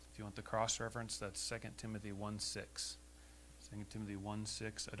ordaining. If you want the cross-reference, that's 2 Timothy 1:6. 2 Timothy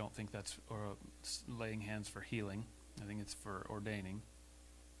 1:6. I don't think that's laying hands for healing. I think it's for ordaining.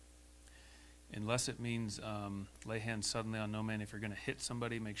 Unless it means lay hands suddenly on no man. If you're going to hit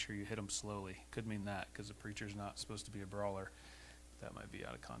somebody, make sure you hit them slowly. Could mean that, because the preacher's not supposed to be a brawler. That might be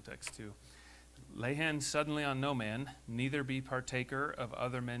out of context too. Lay hands suddenly on no man, neither be partaker of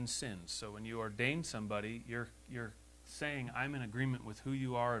other men's sins. So when you ordain somebody, you're saying, I'm in agreement with who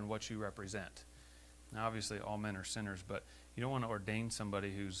you are and what you represent. Now obviously all men are sinners, but you don't want to ordain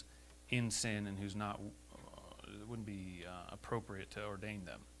somebody who's in sin and who's not, it wouldn't be appropriate to ordain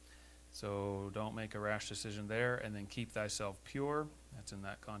them. So don't make a rash decision there, and then keep thyself pure. That's in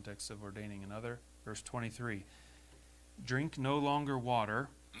that context of ordaining another. Verse 23, drink no longer water.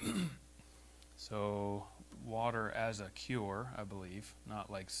 So water as a cure, I believe,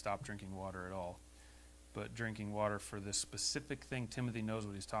 not like stop drinking water at all, but drinking water for this specific thing. Timothy knows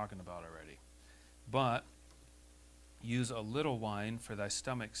what he's talking about already. But use a little wine for thy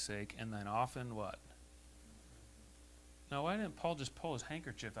stomach's sake, and then often what? Now, why didn't Paul just pull his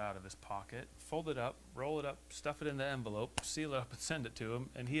handkerchief out of his pocket, fold it up, roll it up, stuff it in the envelope, seal it up and send it to him,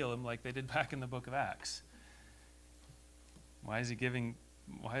 and heal him like they did back in the book of Acts? Why is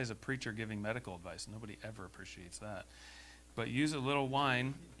a preacher giving medical advice? Nobody ever appreciates that. But use a little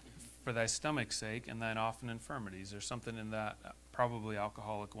wine for thy stomach's sake, and thine often infirmities. There's something in that, probably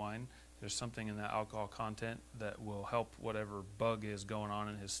alcoholic wine. There's something in that alcohol content that will help whatever bug is going on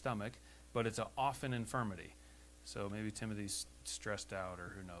in his stomach, but it's an often infirmity. So maybe Timothy's stressed out,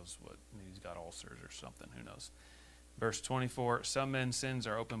 or who knows what, maybe he's got ulcers or something, who knows. Verse 24, some men's sins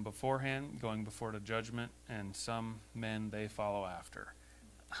are open beforehand, going before to judgment, and some men they follow after.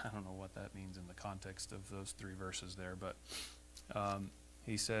 I don't know what that means in the context of those three verses there, but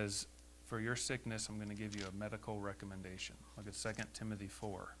he says, for your sickness, I'm going to give you a medical recommendation. Look at 2 Timothy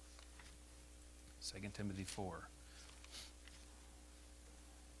 4. 2 Timothy 4.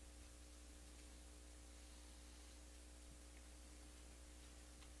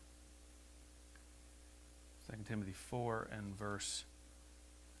 Timothy 4 and verse,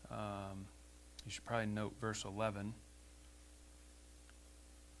 you should probably note verse 11.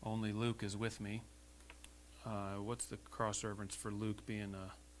 Only Luke is with me. What's the cross-reference for Luke being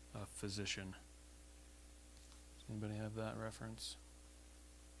a physician? Does anybody have that reference?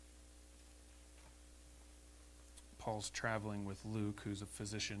 Paul's traveling with Luke, who's a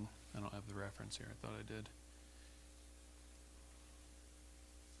physician. I don't have the reference here. I thought I did.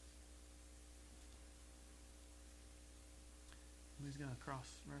 He's got a cross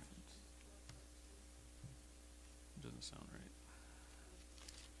reference. Doesn't sound right.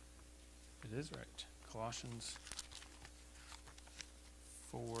 It is right. Colossians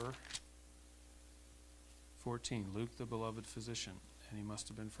 4:14. Luke, the beloved physician, and he must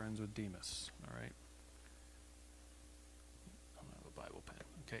have been friends with Demas. All right. I don't have a Bible pen.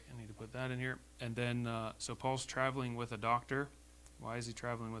 Okay, I need to put that in here. And then, so Paul's traveling with a doctor. Why is he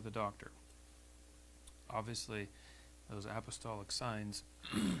traveling with a doctor? Obviously, those apostolic signs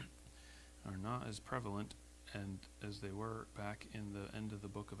are not as prevalent and as they were back in the end of the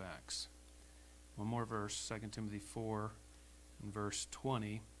book of Acts. One more verse, 2 Timothy 4 and verse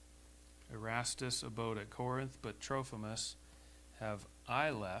 20. Erastus abode at Corinth, but Trophimus have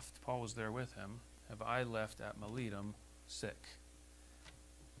I left, Paul was there with him, have I left at Miletum sick.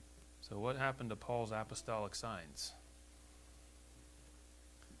 So what happened to Paul's apostolic signs?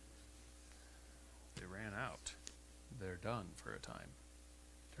 They ran out. They're done for a time.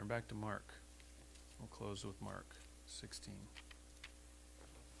 Turn back to Mark. We'll close with Mark 16.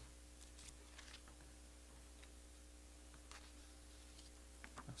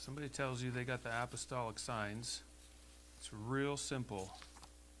 If somebody tells you they got the apostolic signs, it's real simple.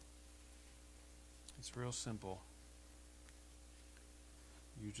 It's real simple.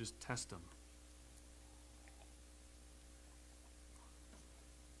 You just test them.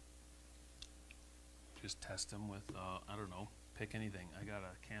 Just test them with, I don't know, pick anything. I got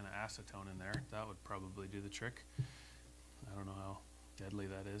a can of acetone in there. That would probably do the trick. I don't know how deadly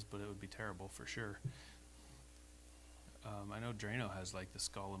that is, but it would be terrible for sure. I know Drano has like the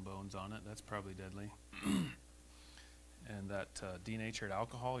skull and bones on it. That's probably deadly. And that denatured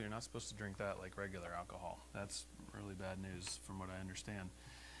alcohol, you're not supposed to drink that like regular alcohol. That's really bad news from what I understand.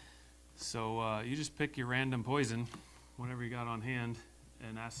 So you just pick your random poison, whatever you got on hand,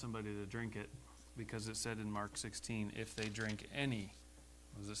 and ask somebody to drink it, because it said in Mark 16, if they drink any,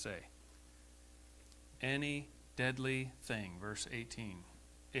 what does it say? Any deadly thing, verse 18,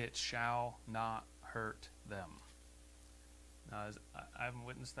 it shall not hurt them. Now, I haven't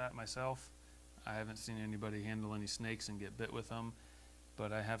witnessed that myself. I haven't seen anybody handle any snakes and get bit with them,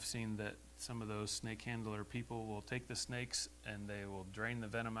 but I have seen that some of those snake handler people will take the snakes and they will drain the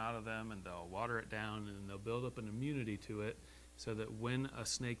venom out of them, and they'll water it down, and they'll build up an immunity to it, so that when a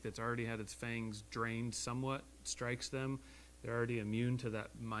snake that's already had its fangs drained somewhat strikes them, they're already immune to that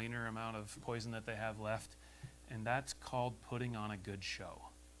minor amount of poison that they have left. And that's called putting on a good show.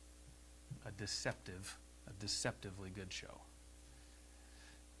 A deceptively good show.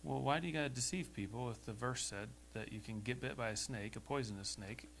 Well, why do you got to deceive people if the verse said that you can get bit by a snake, a poisonous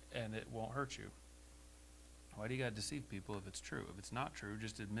snake, and it won't hurt you? Why do you got to deceive people if it's true? If it's not true,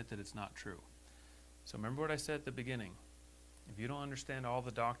 just admit that it's not true. So remember what I said at the beginning. If you don't understand all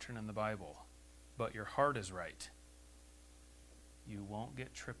the doctrine in the Bible, but your heart is right, you won't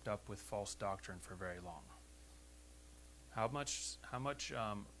get tripped up with false doctrine for very long. How much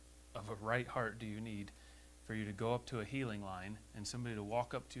of a right heart do you need for you to go up to a healing line and somebody to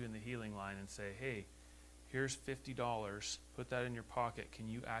walk up to you in the healing line and say, hey, here's $50, put that in your pocket, can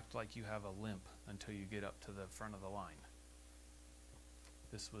you act like you have a limp until you get up to the front of the line?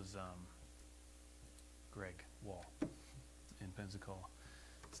 This was Greg Wall in Pensacola,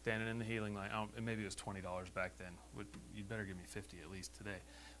 standing in the healing line. Maybe it was $20 back then. You'd better give me $50 at least today.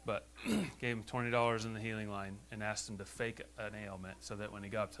 But gave him $20 in the healing line and asked him to fake an ailment so that when he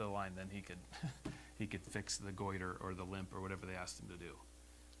got up to the line, then he could he could fix the goiter or the limp or whatever they asked him to do.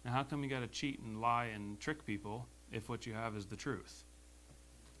 Now, how come you got to cheat and lie and trick people if what you have is the truth?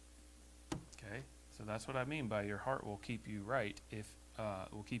 Okay, so that's what I mean by your heart will keep you right, if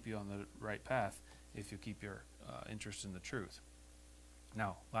will keep you on the right path if you keep your interest in the truth.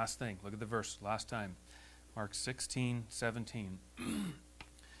 Now, last thing, look at the verse last time, Mark 16:17.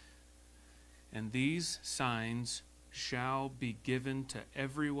 And these signs shall be given to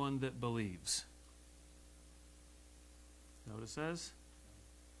everyone that believes. Know what it says?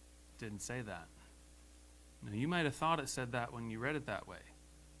 It didn't say that. Now, you might have thought it said that when you read it that way,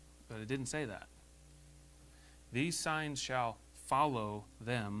 but it didn't say that. These signs shall follow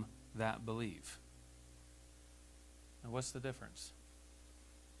them that believe. Now, what's the difference?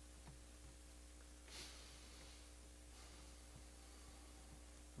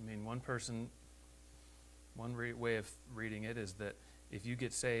 I mean, one way of reading it is that if you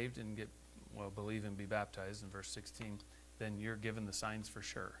get saved and believe and be baptized in verse 16, then you're given the signs for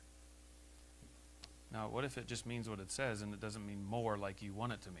sure. Now, what if it just means what it says and it doesn't mean more like you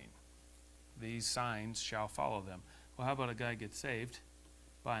want it to mean? These signs shall follow them. Well, how about a guy gets saved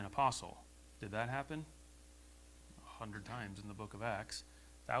by an apostle? Did that happen? 100 times in the book of Acts,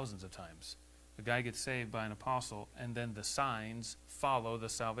 thousands of times. A guy gets saved by an apostle, and then the signs follow the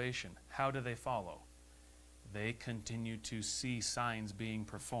salvation. How do they follow? They continue to see signs being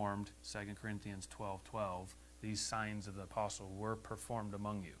performed. 2 Corinthians 12:12. These signs of the apostle were performed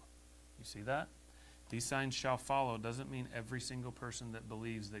among you. You see that? These signs shall follow doesn't mean every single person that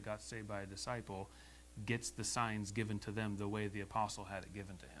believes that got saved by a disciple gets the signs given to them the way the apostle had it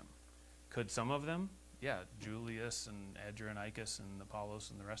given to him. Could some of them? Yeah, Julius and Adrianicus and Apollos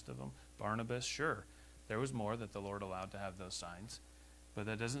and the rest of them. Barnabas, sure. There was more that the Lord allowed to have those signs. But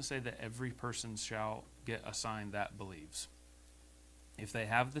that doesn't say that every person shall get a sign that believes. If they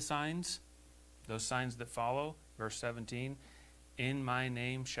have the signs, those signs that follow, verse 17, in my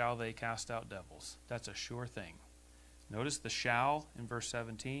name shall they cast out devils. That's a sure thing. Notice the shall in verse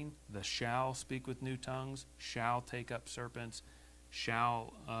 17. The shall speak with new tongues, shall take up serpents,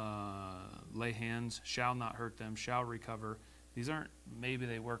 shall lay hands, shall not hurt them, shall recover. These aren't, maybe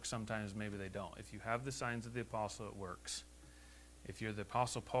they work sometimes, maybe they don't. If you have the signs of the apostle, it works. If you're the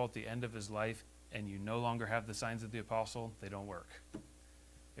apostle Paul at the end of his life and you no longer have the signs of the apostle, they don't work.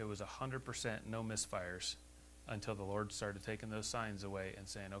 It was 100% no misfires until the Lord started taking those signs away and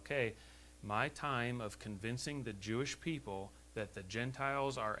saying, okay, my time of convincing the Jewish people that the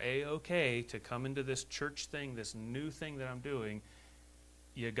Gentiles are A-okay to come into this church thing, this new thing that I'm doing,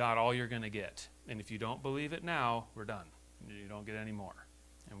 you got all you're going to get. And if you don't believe it now, we're done. You don't get any more.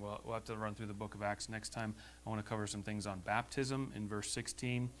 And we'll have to run through the book of Acts next time. I want to cover some things on baptism in verse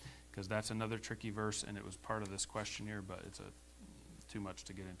 16, because that's another tricky verse, and it was part of this question here, but it's too much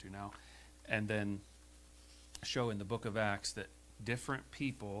to get into now. And then show in the book of Acts that different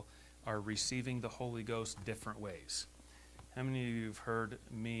people are receiving the Holy Ghost different ways. How many of you have heard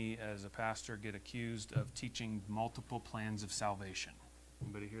me as a pastor get accused of teaching multiple plans of salvation?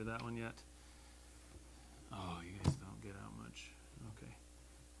 Anybody hear that one yet? Oh, you guys don't get out much. Okay.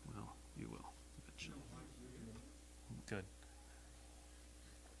 Well, you will eventually. Good.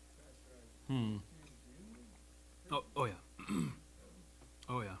 Oh yeah.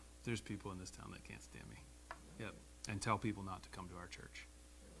 Oh yeah. There's people in this town that can't stand me. Yep. And tell people not to come to our church.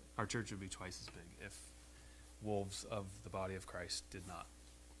 Our church would be twice as big if wolves of the body of Christ did not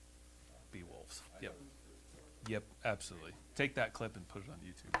be wolves. Yep. Yep, absolutely. Take that clip and put it on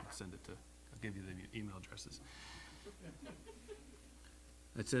YouTube. I'll send it to, I'll give you the email addresses.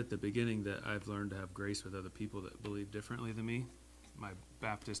 I said at the beginning that I've learned to have grace with other people that believe differently than me. My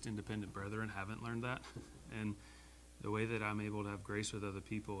Baptist independent brethren haven't learned that. And the way that I'm able to have grace with other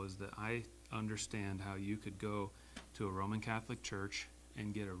people is that I understand how you could go to a Roman Catholic church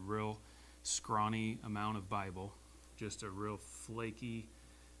and get a real scrawny amount of Bible, just a real flaky,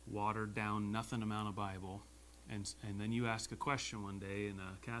 watered down, nothing amount of Bible. And then you ask a question one day, and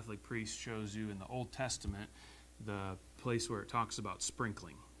a Catholic priest shows you in the Old Testament the place where it talks about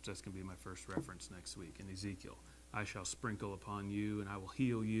sprinkling. So that's going to be my first reference next week in Ezekiel. I shall sprinkle upon you, and I will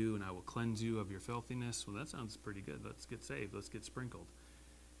heal you, and I will cleanse you of your filthiness. Well, that sounds pretty good. Let's get saved. Let's get sprinkled.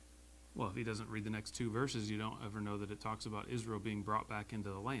 Well, if he doesn't read the next two verses, you don't ever know that it talks about Israel being brought back into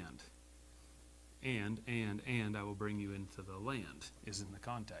the land. And I will bring you into the land is in the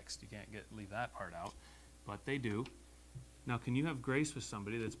context. You can't leave that part out, but they do. Now, can you have grace with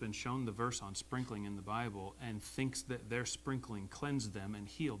somebody that's been shown the verse on sprinkling in the Bible and thinks that their sprinkling cleansed them and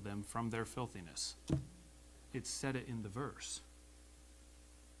healed them from their filthiness? It said it in the verse.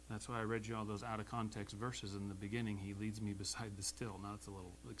 That's why I read you all those out of context verses in the beginning. He leads me beside the still. Now it's a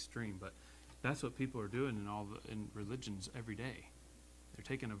little extreme, but that's what people are doing in religions every day. They're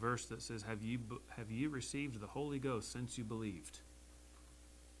taking a verse that says, have you received the Holy Ghost since you believed?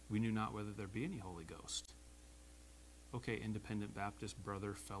 We knew not whether there be any Holy Ghost. Okay, independent Baptist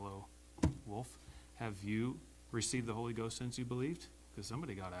brother, fellow wolf, have you received the Holy Ghost since you believed? Because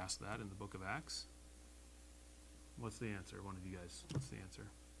somebody got asked that in the book of Acts. What's the answer? One of you guys, what's the answer?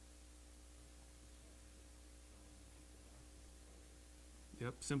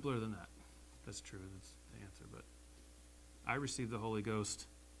 Yep, simpler than that. That's true, that's the answer. But I received the Holy Ghost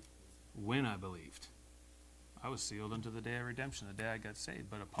when I believed. I was sealed unto the day of redemption, the day I got saved.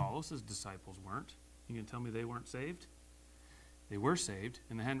 But Apollos' disciples weren't. You can tell me they weren't saved? They were saved,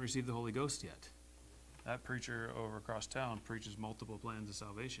 and they hadn't received the Holy Ghost yet. That preacher over across town preaches multiple plans of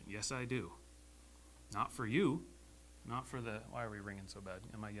salvation. Yes, I do. Not for you. Not for the... Why are we ringing so bad?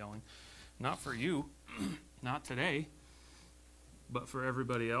 Am I yelling? Not for you. Not today. But for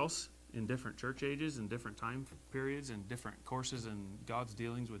everybody else in different church ages and different time periods and different courses in God's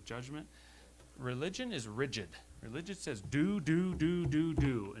dealings with judgment. Religion is rigid. Religion says do,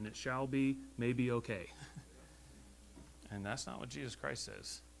 and it shall be, may be okay. And that's not what Jesus Christ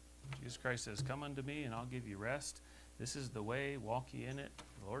says. Jesus Christ says, come unto me and I'll give you rest. This is the way, walk ye in it.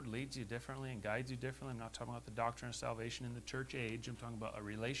 The Lord leads you differently and guides you differently. I'm not talking about the doctrine of salvation in the church age. I'm talking about a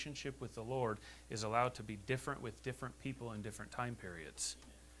relationship with the Lord is allowed to be different with different people in different time periods.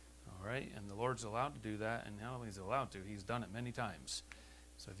 All right? And the Lord's allowed to do that, and not only is he allowed to, he's done it many times.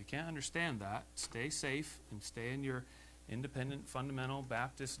 So if you can't understand that, stay safe and stay in your independent, fundamental,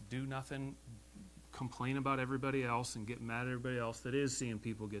 Baptist, do nothing, complain about everybody else and get mad at everybody else that is seeing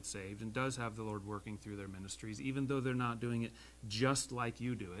people get saved and does have the Lord working through their ministries, even though they're not doing it just like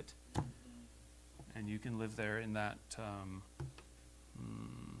you do it. And you can live there in that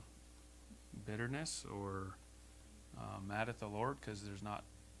bitterness or mad at the Lord because there's not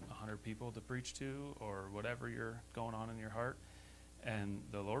 100 people to preach to or whatever you're going on in your heart. And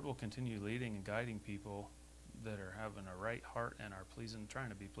the Lord will continue leading and guiding people that are having a right heart and are trying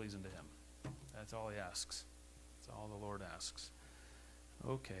to be pleasing to him. That's all he asks. That's all the Lord asks.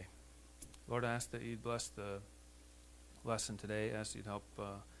 Okay. Lord, I ask that you'd bless the lesson today. I ask you'd help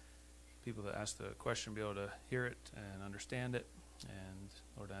people that ask the question be able to hear it and understand it. And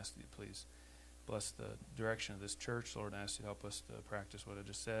Lord, I ask that you please bless the direction of this church. Lord, I ask you to help us to practice what I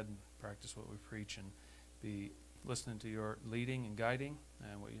just said, and practice what we preach, and be listening to your leading and guiding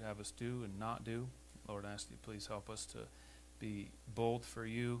and what you have us do and not do. Lord, I ask you please help us to be bold for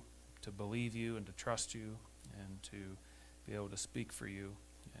you, to believe you and to trust you and to be able to speak for you.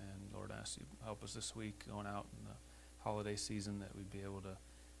 And Lord, I ask you help us this week going out in the holiday season that we'd be able to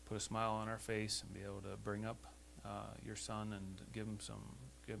put a smile on our face and be able to bring up your son and give him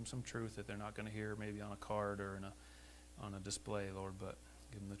some truth that they're not going to hear maybe on a card or on a display, Lord, but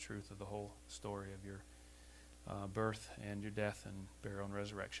give them the truth of the whole story of your birth and your death and burial and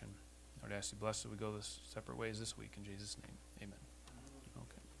resurrection. I would ask you bless as we go this separate ways this week. In Jesus' name, amen.